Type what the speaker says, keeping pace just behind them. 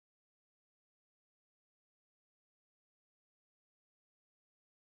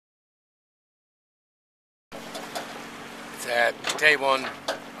Day one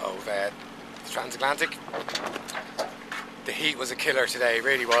of the transatlantic. The heat was a killer today, it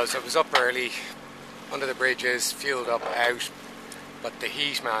really was. I was up early, under the bridges, fueled up, out. But the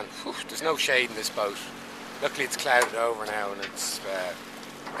heat, man, whew, there's no shade in this boat. Luckily it's clouded over now and it's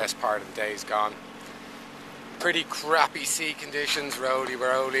best part of the day is gone. Pretty crappy sea conditions, roly,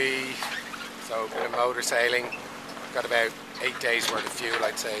 so a bit of motor sailing. Got about 8 days worth of fuel,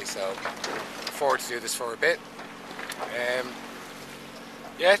 I'd say, so look forward to do this for a bit.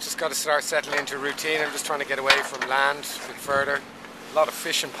 Yeah, just got to start settling into a routine. I'm just trying to get away from land a bit further. A lot of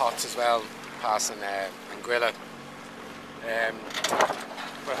fishing pots as well, passing Anguilla.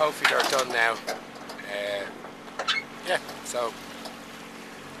 But hopefully they're done now. Yeah, so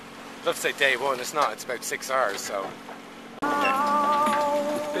I'd love to say day one, it's not, it's about 6 hours, so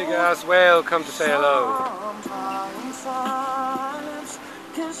yeah. Big ass whale come to say hello.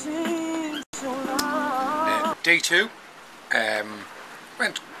 Day two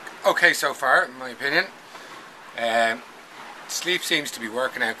went okay so far, in my opinion. Sleep seems to be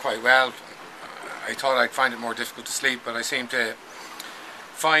working out quite well. I thought I'd find it more difficult to sleep, but I seem to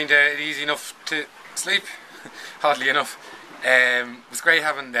find it easy enough to sleep, oddly enough. It was great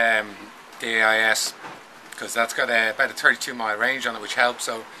having the AIS, because that's got about a 32-mile range on it, which helps.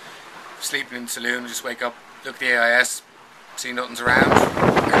 So sleeping in the saloon, just wake up, look at the AIS, see nothing's around.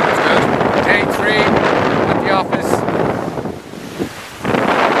 Everything's good. Day three at the office.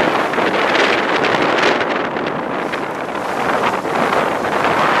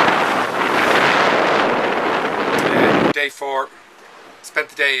 Day four, spent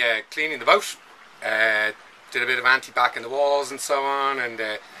the day cleaning the boat. Did a bit of anti-back in the walls and so on, and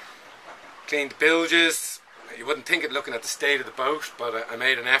cleaned the bilges. You wouldn't think it looking at the state of the boat, but I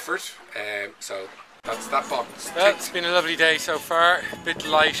made an effort. So that's that box. Well, it's been a lovely day so far. A bit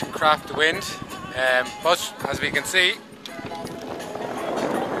light and crap the wind, but as we can see,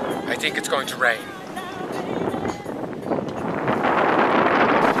 I think it's going to rain.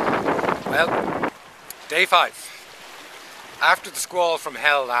 Well, day 5. After the squall from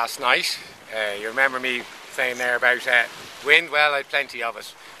hell last night, you remember me saying there about wind? Well, I had plenty of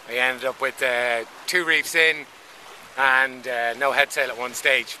it. I ended up with 2 reefs in and no head sail at one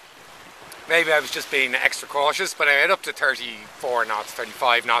stage. Maybe I was just being extra cautious, but I had up to 34 knots,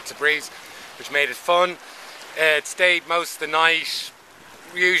 35 knots of breeze, which made it fun. It stayed most of the night,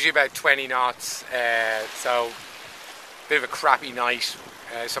 usually about 20 knots, so a bit of a crappy night.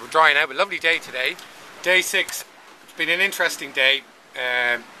 So we're drying out, a lovely day today. Day 6. It's been an interesting day.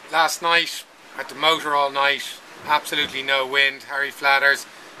 Last night, at the motor all night, absolutely no wind, Harry flatters,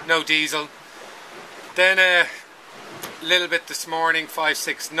 no diesel. Then a little bit this morning,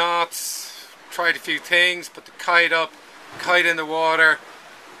 5-6 knots, tried a few things, put the kite up, kite in the water,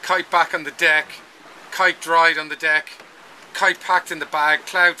 kite back on the deck, kite dried on the deck, kite packed in the bag,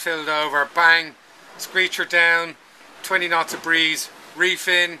 cloud filled over, bang, screecher down, 20 knots of breeze, reef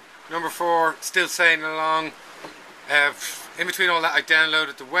in, number 4, still sailing along. In between all that I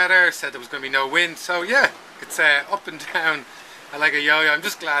downloaded the weather, said there was going to be no wind, so yeah, it's up and down like a yo-yo. I'm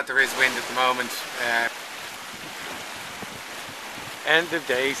just glad there is wind at the moment. End of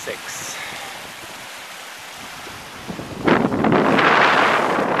day 6.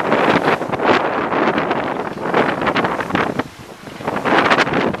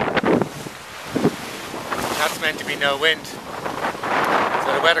 That's meant to be no wind, so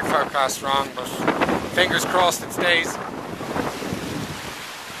the weather forecast's wrong, but fingers crossed it stays.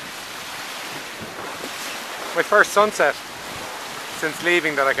 My first sunset since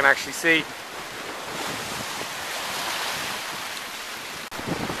leaving that I can actually see.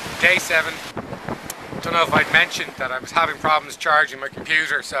 Day 7. Don't know if I'd mentioned that I was having problems charging my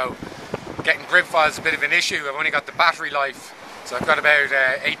computer, so getting grip files is a bit of an issue. I've only got the battery life, so I've got about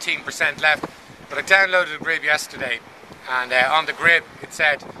 18% left. But I downloaded a grib yesterday, and on the grib it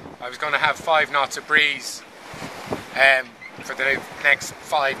said I was going to have 5 knots of breeze for the next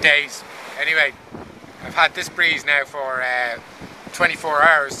 5 days. Anyway, I've had this breeze now for 24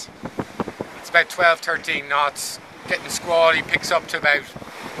 hours. It's about 12-13 knots, getting squally, picks up to about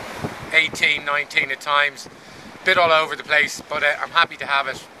 18-19 at times. Bit all over the place, but I'm happy to have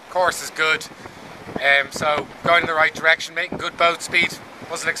it. Course is good, so going in the right direction, making good boat speed.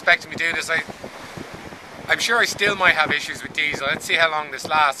 Wasn't expecting me to do this. I'm sure I still might have issues with diesel. Let's see how long this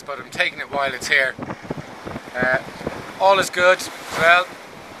lasts, but I'm taking it while it's here. All is good. Well,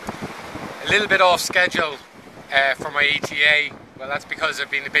 a little bit off schedule for my ETA. Well, that's because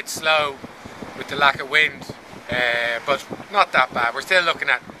I've been a bit slow with the lack of wind, but not that bad. We're still looking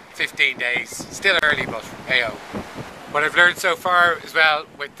at 15 days. Still early, but hey-oh. What I've learned so far as well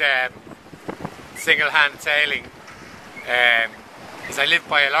with single-handed sailing is I live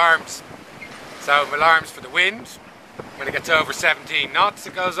by alarms. So alarms for the wind. When it gets over 17 knots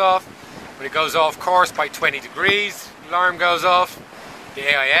it goes off. When it goes off course by 20 degrees, alarm goes off.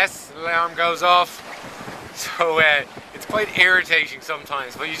 The AIS alarm goes off. So it's quite irritating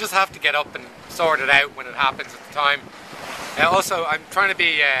sometimes, but you just have to get up and sort it out when it happens at the time. Also, I'm trying to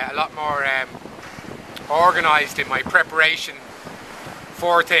be a lot more organised in my preparation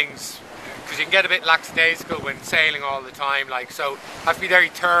for things, because you can get a bit lackadaisical when sailing all the time. Like, so I have to be very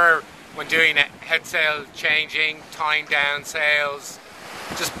thorough when doing head sail changing, tying down sails,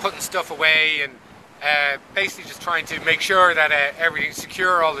 just putting stuff away, and basically just trying to make sure that everything's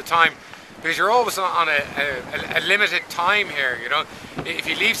secure all the time, because you're always on a limited time here, you know. If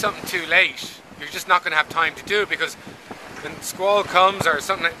you leave something too late, you're just not going to have time to do it, because when squall comes or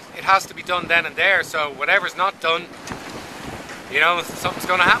something, it has to be done then and there. So whatever's not done, you know, something's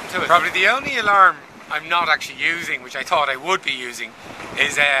going to happen to it. Probably the only alarm I'm not actually using, which I thought I would be using,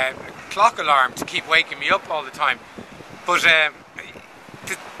 is a clock alarm to keep waking me up all the time. But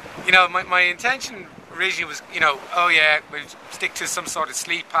you know, my intention originally was, you know, oh yeah, we'll stick to some sort of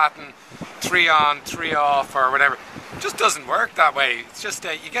sleep pattern, 3 on, 3 off, or whatever. It just doesn't work that way. It's just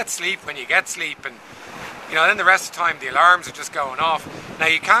you get sleep when you get sleep, and you know, then the rest of the time the alarms are just going off. Now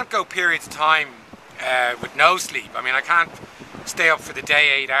you can't go periods of time with no sleep. I mean, I can't stay up for the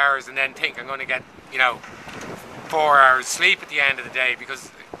day 8 hours and then think I'm going to get, you know, 4 hours sleep at the end of the day, because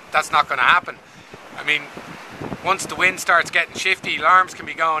that's not going to happen. I mean, once the wind starts getting shifty, alarms can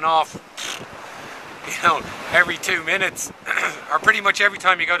be going off, you know, every 2 minutes, or pretty much every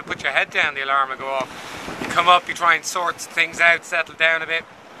time you go to put your head down, the alarm will go off. You come up, you try and sort things out, settle down a bit,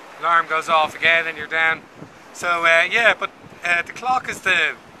 alarm goes off again, and you're down. So yeah, but the clock is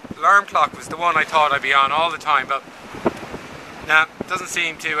the alarm clock was the one I thought I'd be on all the time, but nah, it doesn't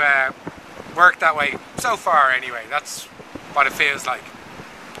seem to work that way so far anyway. That's what it feels like.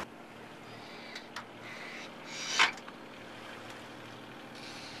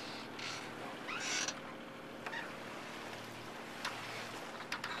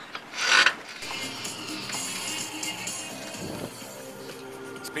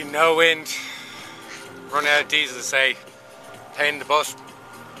 It's been no wind, run out of diesel to say, pain in the butt,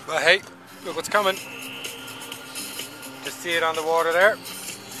 but hey, look what's coming. Just see it on the water there.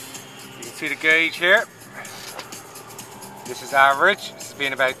 You can see the gauge here. This is average. This has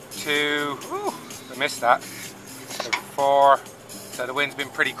been about 2, ooh, I missed that, about 4, so the wind's been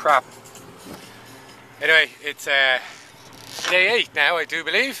pretty crap. Anyway, it's day 8 now, I do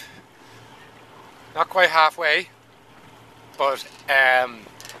believe. Not quite halfway, but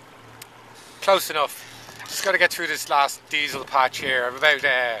close enough. Just got to get through this last diesel patch here. I've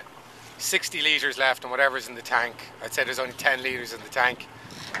about 60 litres left on whatever's in the tank. I'd say there's only 10 litres in the tank.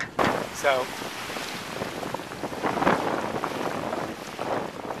 So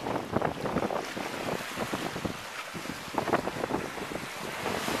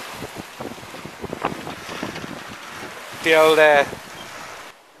the old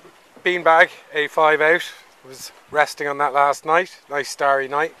beanbag A5 out. Was resting on that last night. Nice starry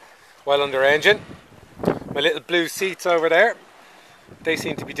night, well under engine. My little blue seats over there, they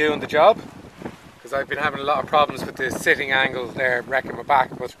seem to be doing the job, because I've been having a lot of problems with the sitting angle there, wrecking my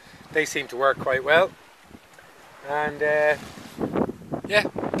back, but they seem to work quite well. And yeah,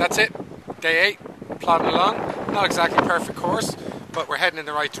 that's it. Day 8, plodding along. Not exactly perfect course, but we're heading in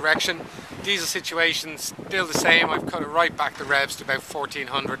the right direction. Diesel situation's still the same. I've cut it right back the revs to about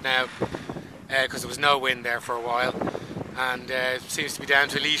 1400 now, because there was no wind there for a while, and it seems to be down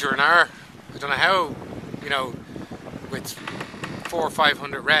to a litre an hour. I don't know how, you know, with 400 or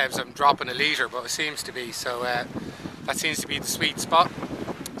 500 revs I'm dropping a litre, but it seems to be, so that seems to be the sweet spot.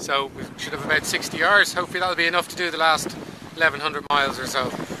 So we should have about 60 hours. Hopefully that'll be enough to do the last 1100 miles or so.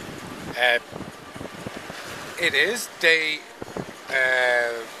 It is day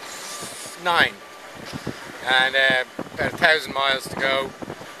 9, and about 1,000 miles to go.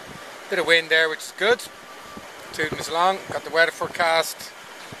 Bit of wind there, which is good. Tooting us along. Got the weather forecast.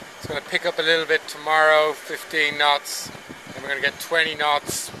 It's going to pick up a little bit tomorrow, 15 knots. Then we're going to get 20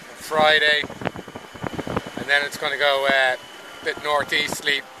 knots on Friday. And then it's going to go a bit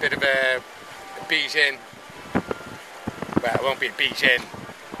northeasterly, bit of a beat in. Well, it won't be a beat in.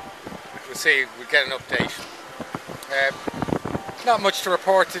 We'll see, we'll get an update. Not much to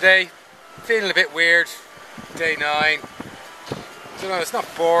report today. Feeling a bit weird. Day 9. I don't know, it's not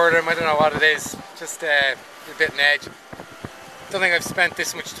boredom, I don't know what it is. Just a bit on edge. Don't think I've spent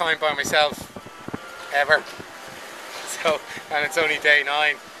this much time by myself ever. So, and it's only day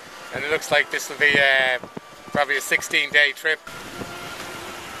 9, and it looks like this will be probably a 16-day trip.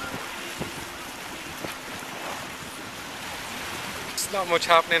 There's not much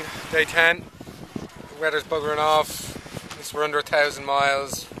happening. Day 10. The weather's buggering off. At least we're under 1,000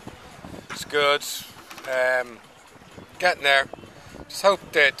 miles. It's good. Getting there. Just hope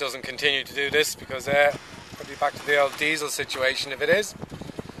that it doesn't continue to do this, because I'll be back to the old diesel situation if it is.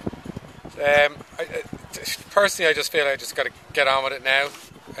 Personally, I just feel I just got to get on with it now.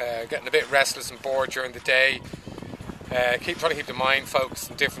 Getting a bit restless and bored during the day. Keep trying to keep the mind focused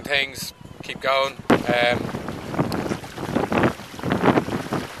on different things. Keep going.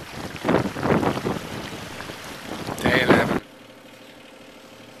 Day 11.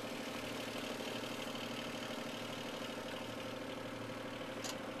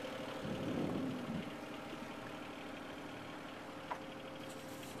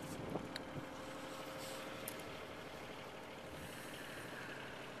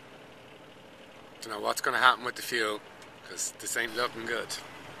 Don't know what's going to happen with the fuel, because this ain't looking good.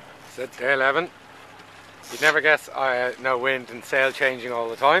 So day 11. You'd never guess no wind and sail changing all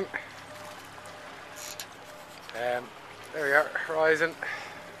the time. There we are, horizon,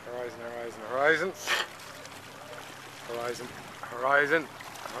 horizon, horizon, horizon, horizon, horizon,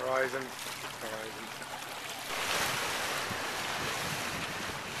 horizon, horizon.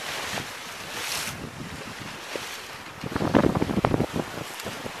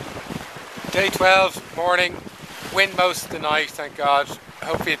 Day 12, morning, wind most of the night, thank God.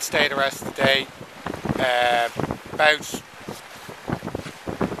 Hopefully it stay the rest of the day. About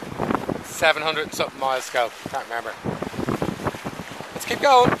 700 and something miles to go, can't remember. Let's keep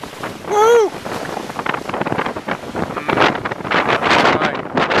going. Woo! Right.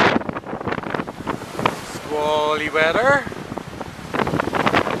 Squally weather.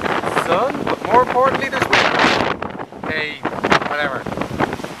 Sun, but more importantly there's wind. Day, whatever.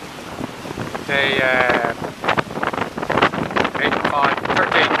 Day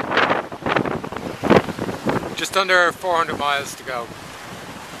 13. Just under 400 miles to go.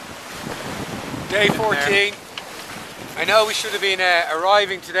 Day 14. I know we should have been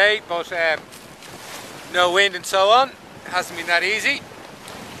arriving today, but no wind and so on. It hasn't been that easy.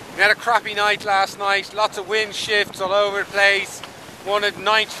 We had a crappy night last night. Lots of wind shifts all over the place. One at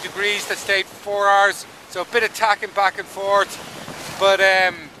 90 degrees that stayed for 4 hours. So a bit of tacking back and forth. But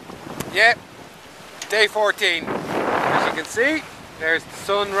yeah. Day 14, as you can see, there's the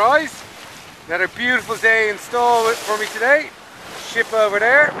sunrise. Another beautiful day in store for me today. Ship over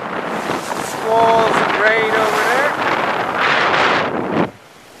there, squalls and rain over there.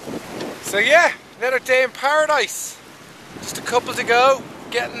 So yeah, another day in paradise. Just a couple to go,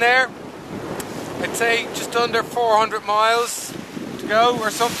 getting there. I'd say just under 400 miles to go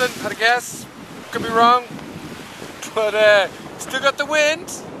or something, I'd guess. Could be wrong, but still got the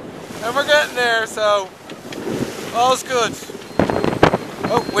wind. And we're getting there, so all's good.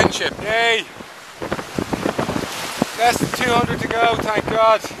 Oh, wind chip, yay! Less than 200 to go, thank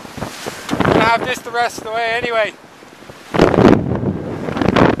God. I'm gonna have this the rest of the way anyway.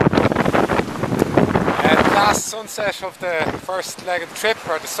 Last sunset of the first leg of the trip,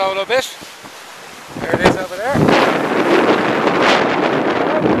 or the solo bit. There it is over there.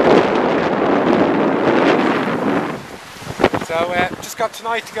 So just got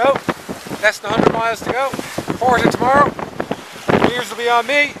tonight to go, less than 100 miles to go, reporting tomorrow, ears will be on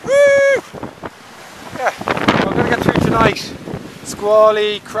me, woo! Yeah, I'm going to get through tonight,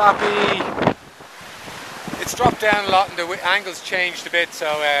 squally, crappy, it's dropped down a lot and the angle's changed a bit,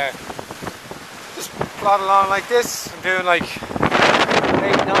 so just plod along like this. I'm doing like 8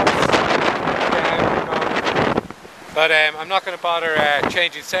 knots down, but I'm not going to bother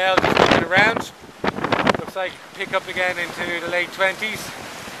changing sail, just moving around. Looks like pick up again into the late 20s.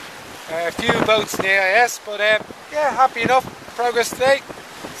 A few boats in the AIS, but yeah, happy enough. Progress today.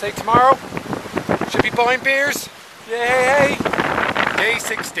 Say tomorrow. Should be buying beers. Yay! Day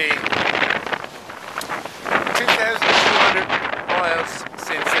 16. 2,200 miles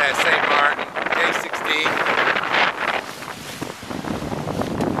since St. Martin. Day 16.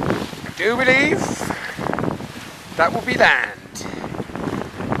 I do believe that will be land.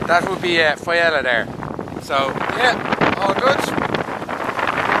 That will be Fiella there. So yeah, all good.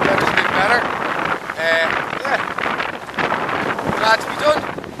 Weather's a bit better. Yeah, glad to be done.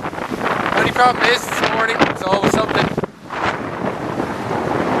 Only problem is this morning, it's always something. I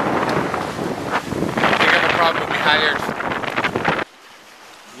think I have a problem with my halyard.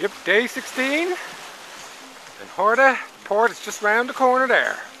 Yep, day 16. And Horta port is just round the corner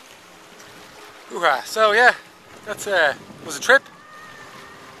there. Hoo-ha. So yeah, that's was a trip.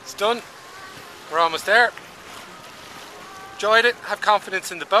 It's done. We're almost there. Enjoyed it, have confidence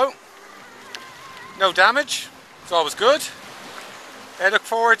in the boat. No damage, it's always good. I look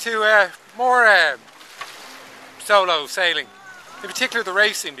forward to more solo sailing. In particular the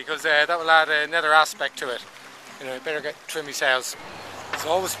racing, because that will add another aspect to it. You know, I better get trim my sails. There's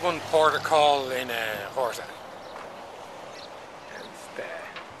always one port of call in Horta. It's the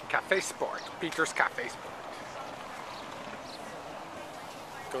Cafe Sport, Peter's Cafe Sport.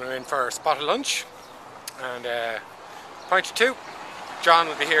 Going in for a spot of lunch, and point to 2. John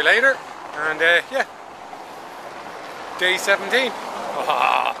will be here later, and yeah, day 17.